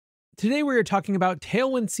Today we are talking about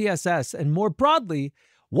Tailwind CSS and more broadly,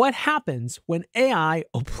 what happens when AI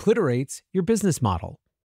obliterates your business model.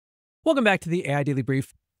 Welcome back to the AI Daily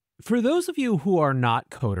Brief. For those of you who are not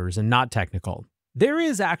coders and not technical, there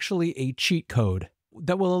is actually a cheat code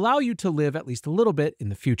that will allow you to live at least a little bit in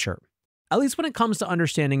the future. At least when it comes to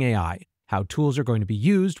understanding AI, how tools are going to be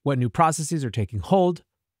used, what new processes are taking hold,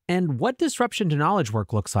 and what disruption to knowledge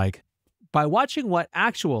work looks like. By watching what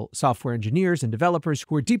actual software engineers and developers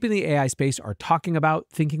who are deep in the AI space are talking about,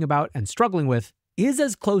 thinking about, and struggling with, is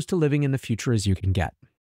as close to living in the future as you can get.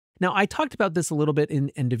 Now, I talked about this a little bit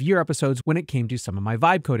in end-of-year episodes when it came to some of my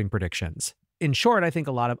vibe coding predictions. In short, I think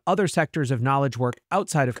a lot of other sectors of knowledge work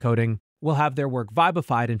outside of coding will have their work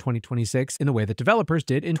vibified in 2026 in the way that developers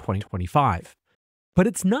did in 2025. But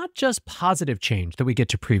it's not just positive change that we get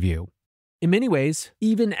to preview. In many ways,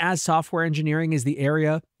 even as software engineering is the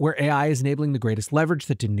area where AI is enabling the greatest leverage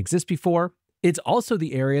that didn't exist before, it's also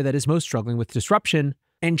the area that is most struggling with disruption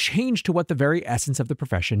and change to what the very essence of the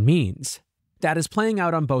profession means. That is playing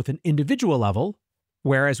out on both an individual level,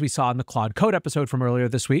 where, as we saw in the Claude Code episode from earlier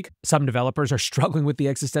this week, some developers are struggling with the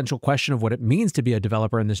existential question of what it means to be a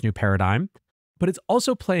developer in this new paradigm, but it's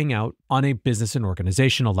also playing out on a business and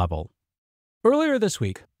organizational level. Earlier this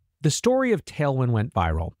week, the story of Tailwind went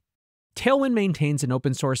viral. Tailwind maintains an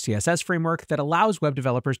open source CSS framework that allows web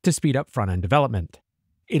developers to speed up front-end development.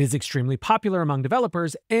 It is extremely popular among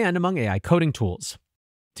developers and among AI coding tools.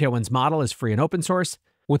 Tailwind's model is free and open source,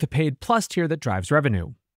 with a paid plus tier that drives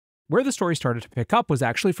revenue. Where the story started to pick up was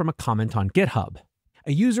actually from a comment on GitHub.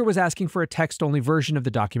 A user was asking for a text-only version of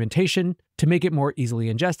the documentation to make it more easily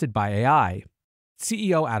ingested by AI.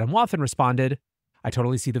 CEO Adam Wathan responded, "I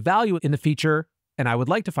totally see the value in the feature, and I would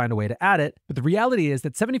like to find a way to add it, but the reality is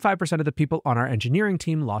that 75% of the people on our engineering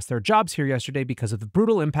team lost their jobs here yesterday because of the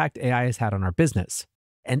brutal impact AI has had on our business.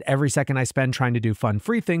 And every second I spend trying to do fun,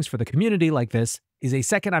 free things for the community like this is a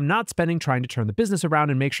second I'm not spending trying to turn the business around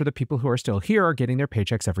and make sure the people who are still here are getting their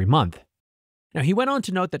paychecks every month." Now, he went on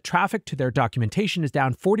to note that traffic to their documentation is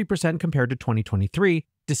down 40% compared to 2023,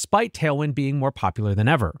 despite Tailwind being more popular than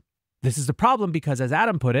ever. This is a problem because, as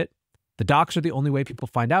Adam put it, the docs are the only way people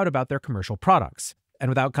find out about their commercial products, and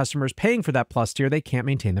without customers paying for that plus tier, they can't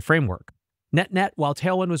maintain the framework. Net-net, while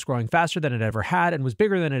Tailwind was growing faster than it ever had and was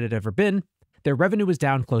bigger than it had ever been, their revenue was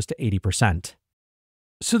down close to 80%.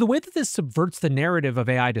 So the way that this subverts the narrative of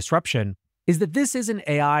AI disruption is that this isn't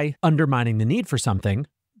AI undermining the need for something.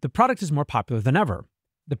 The product is more popular than ever.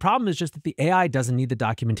 The problem is just that the AI doesn't need the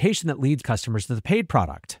documentation that leads customers to the paid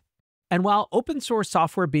product. And while open source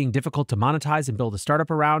software being difficult to monetize and build a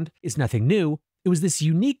startup around is nothing new, it was this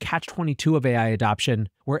unique catch-22 of AI adoption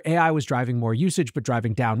where AI was driving more usage but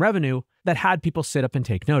driving down revenue that had people sit up and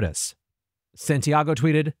take notice. Santiago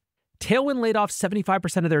tweeted, "Tailwind laid off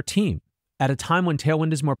 75% of their team. At a time when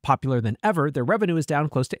Tailwind is more popular than ever, their revenue is down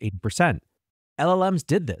close to 80%. LLMs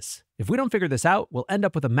did this. If we don't figure this out, we'll end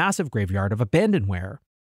up with a massive graveyard of abandonware."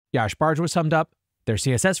 Yash Bhargava summed up, "Their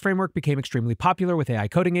CSS framework became extremely popular with AI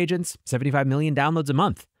coding agents, 75 million downloads a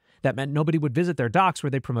month. That meant nobody would visit their docs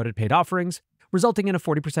where they promoted paid offerings, resulting in a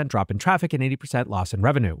 40% drop in traffic and 80% loss in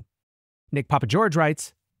revenue." Nick Papageorge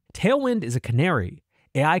writes, "Tailwind is a canary.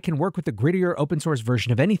 AI can work with the grittier open source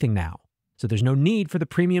version of anything now, so there's no need for the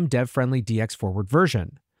premium dev-friendly DX forward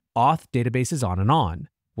version. Auth, databases, on.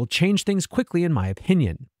 Will change things quickly in my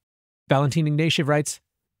opinion." Valentin Ignatiev writes,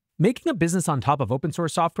 "Making a business on top of open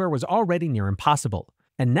source software was already near impossible,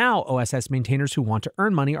 and now OSS maintainers who want to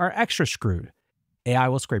earn money are extra screwed. AI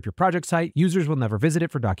will scrape your project site, users will never visit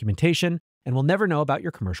it for documentation, and will never know about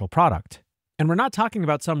your commercial product. And we're not talking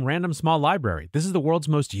about some random small library. This is the world's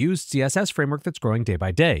most used CSS framework that's growing day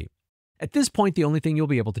by day. At this point, the only thing you'll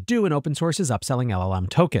be able to do in open source is upselling LLM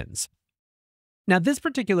tokens." Now, this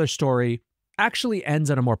particular story actually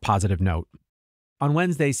ends on a more positive note. On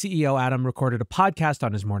Wednesday, CEO Adam recorded a podcast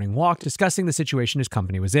on his morning walk discussing the situation his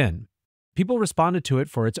company was in. People responded to it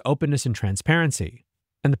for its openness and transparency,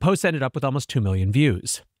 and the post ended up with almost 2 million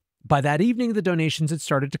views. By that evening, the donations had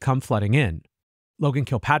started to come flooding in. Logan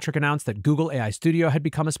Kilpatrick announced that Google AI Studio had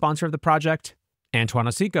become a sponsor of the project. Antoine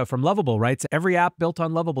Osika from Lovable writes, "Every app built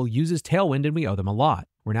on Lovable uses Tailwind and we owe them a lot.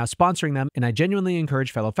 We're now sponsoring them, and I genuinely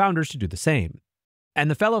encourage fellow founders to do the same."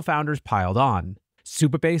 And the fellow founders piled on.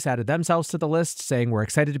 Supabase added themselves to the list, saying, "We're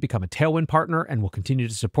excited to become a Tailwind partner and will continue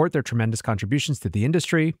to support their tremendous contributions to the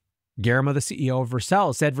industry." Guillermo, the CEO of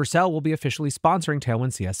Vercel, said Vercel will be officially sponsoring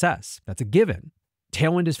Tailwind CSS. That's a given.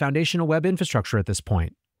 Tailwind is foundational web infrastructure at this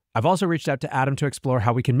point. I've also reached out to Adam to explore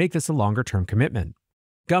how we can make this a longer-term commitment.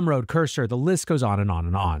 Gumroad, Cursor, the list goes on and on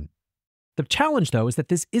and on. The challenge, though, is that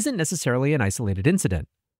this isn't necessarily an isolated incident.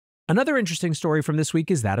 Another interesting story from this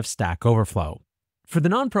week is that of Stack Overflow. For the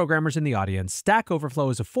non-programmers in the audience, Stack Overflow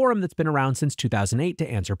is a forum that's been around since 2008 to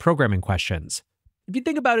answer programming questions. If you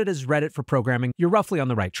think about it as Reddit for programming, you're roughly on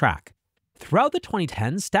the right track. Throughout the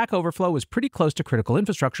 2010s, Stack Overflow was pretty close to critical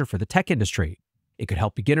infrastructure for the tech industry. It could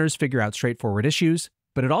help beginners figure out straightforward issues,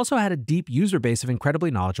 but it also had a deep user base of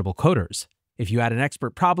incredibly knowledgeable coders. If you had an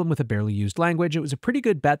expert problem with a barely used language, it was a pretty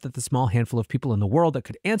good bet that the small handful of people in the world that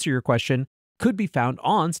could answer your question could be found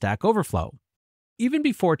on Stack Overflow. Even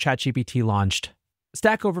before ChatGPT launched,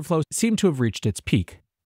 Stack Overflow seemed to have reached its peak.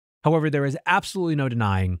 However, there is absolutely no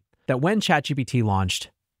denying that when ChatGPT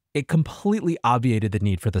launched, it completely obviated the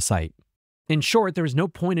need for the site. In short, there was no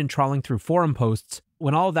point in trawling through forum posts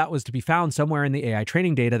when all of that was to be found somewhere in the AI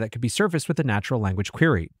training data that could be surfaced with a natural language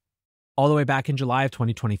query. All the way back in July of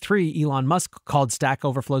 2023, Elon Musk called Stack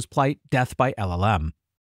Overflow's plight death by LLM.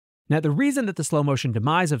 Now, the reason that the slow-motion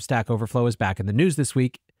demise of Stack Overflow is back in the news this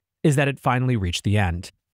week is that it finally reached the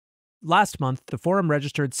end. Last month, the forum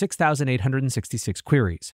registered 6,866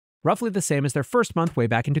 queries, roughly the same as their first month way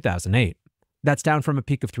back in 2008. That's down from a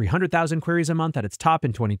peak of 300,000 queries a month at its top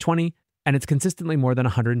in 2020, and it's consistently more than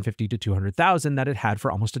 150 to 200,000 that it had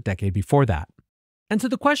for almost a decade before that. And so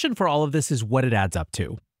the question for all of this is what it adds up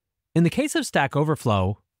to. In the case of Stack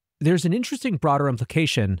Overflow, there's an interesting broader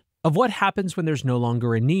implication of what happens when there's no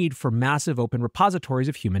longer a need for massive open repositories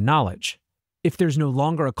of human knowledge. If there's no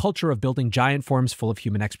longer a culture of building giant forms full of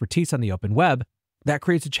human expertise on the open web, that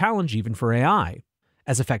creates a challenge even for AI.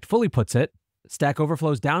 As Effect Fully puts it, Stack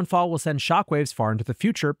Overflow's downfall will send shockwaves far into the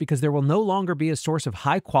future because there will no longer be a source of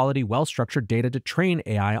high-quality, well-structured data to train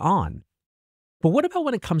AI on. But what about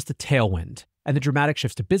when it comes to Tailwind and the dramatic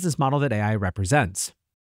shifts to business model that AI represents?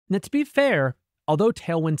 Now, to be fair, although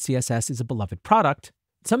Tailwind CSS is a beloved product,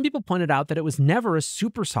 some people pointed out that it was never a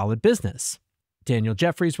super solid business. Daniel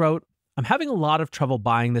Jeffries wrote, "I'm having a lot of trouble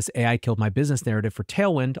buying this AI killed my business narrative for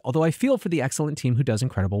Tailwind, although I feel for the excellent team who does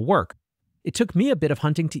incredible work. It took me a bit of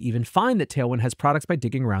hunting to even find that Tailwind has products by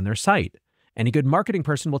digging around their site. Any good marketing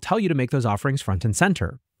person will tell you to make those offerings front and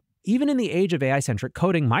center. Even in the age of AI-centric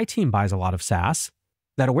coding, my team buys a lot of SaaS.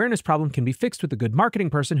 That awareness problem can be fixed with a good marketing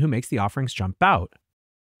person who makes the offerings jump out.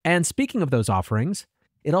 And speaking of those offerings,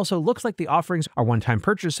 it also looks like the offerings are one-time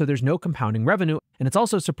purchase, so there's no compounding revenue, and it's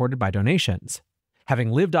also supported by donations.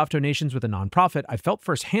 Having lived off donations with a nonprofit, I felt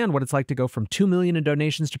firsthand what it's like to go from 2 million in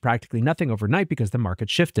donations to practically nothing overnight because the market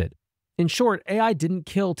shifted. In short, AI didn't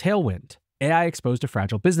kill Tailwind. AI exposed a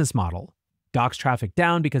fragile business model. Docs traffic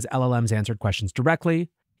down because LLMs answered questions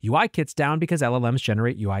directly. UI kits down because LLMs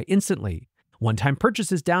generate UI instantly. One-time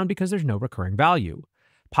purchases down because there's no recurring value.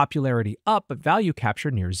 Popularity up, but value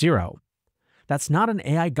capture near zero. That's not an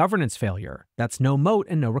AI governance failure. That's no moat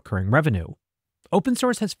and no recurring revenue. Open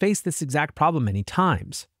source has faced this exact problem many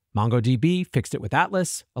times. MongoDB fixed it with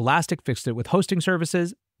Atlas, Elastic fixed it with hosting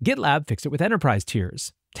services, GitLab fixed it with enterprise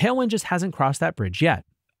tiers. Tailwind just hasn't crossed that bridge yet.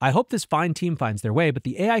 I hope this fine team finds their way, but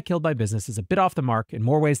the AI killed my business is a bit off the mark in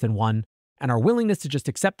more ways than one, and our willingness to just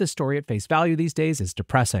accept this story at face value these days is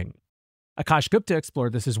depressing." Akash Gupta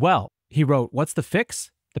explored this as well. He wrote, "What's the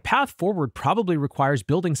fix? The path forward probably requires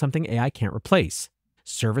building something AI can't replace.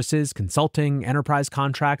 Services, consulting, enterprise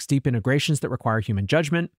contracts, deep integrations that require human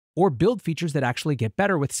judgment, or build features that actually get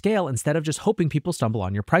better with scale instead of just hoping people stumble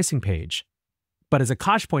on your pricing page." But as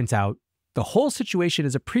Akash points out, the whole situation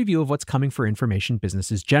is a preview of what's coming for information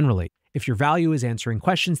businesses generally. If your value is answering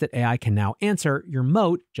questions that AI can now answer, your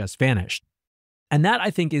moat just vanished. And that, I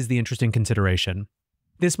think, is the interesting consideration.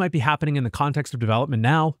 This might be happening in the context of development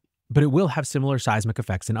now, but it will have similar seismic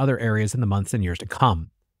effects in other areas in the months and years to come.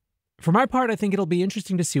 For my part, I think it'll be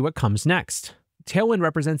interesting to see what comes next. Tailwind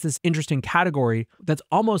represents this interesting category that's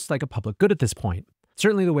almost like a public good at this point.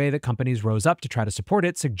 Certainly the way that companies rose up to try to support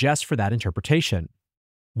it suggests for that interpretation.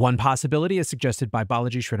 One possibility is suggested by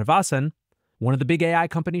Balaji Srinivasan. One of the big AI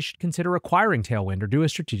companies should consider acquiring Tailwind or do a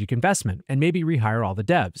strategic investment and maybe rehire all the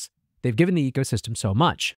devs. They've given the ecosystem so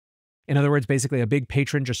much. In other words, basically a big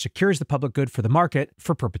patron just secures the public good for the market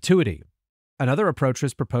for perpetuity. Another approach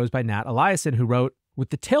was proposed by Nat Eliason, who wrote,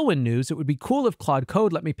 "With the Tailwind news, it would be cool if Claude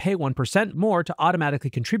Code let me pay 1% more to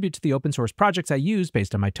automatically contribute to the open source projects I use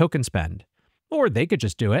based on my token spend. Or they could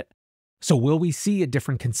just do it." So will we see a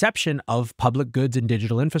different conception of public goods and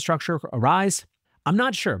digital infrastructure arise? I'm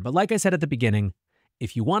not sure, but like I said at the beginning,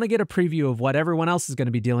 if you want to get a preview of what everyone else is going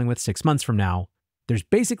to be dealing with 6 months from now, there's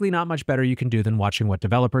basically not much better you can do than watching what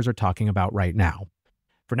developers are talking about right now.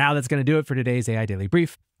 For now, that's going to do it for today's AI Daily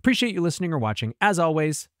Brief. Appreciate you listening or watching as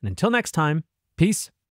always, and until next time, peace.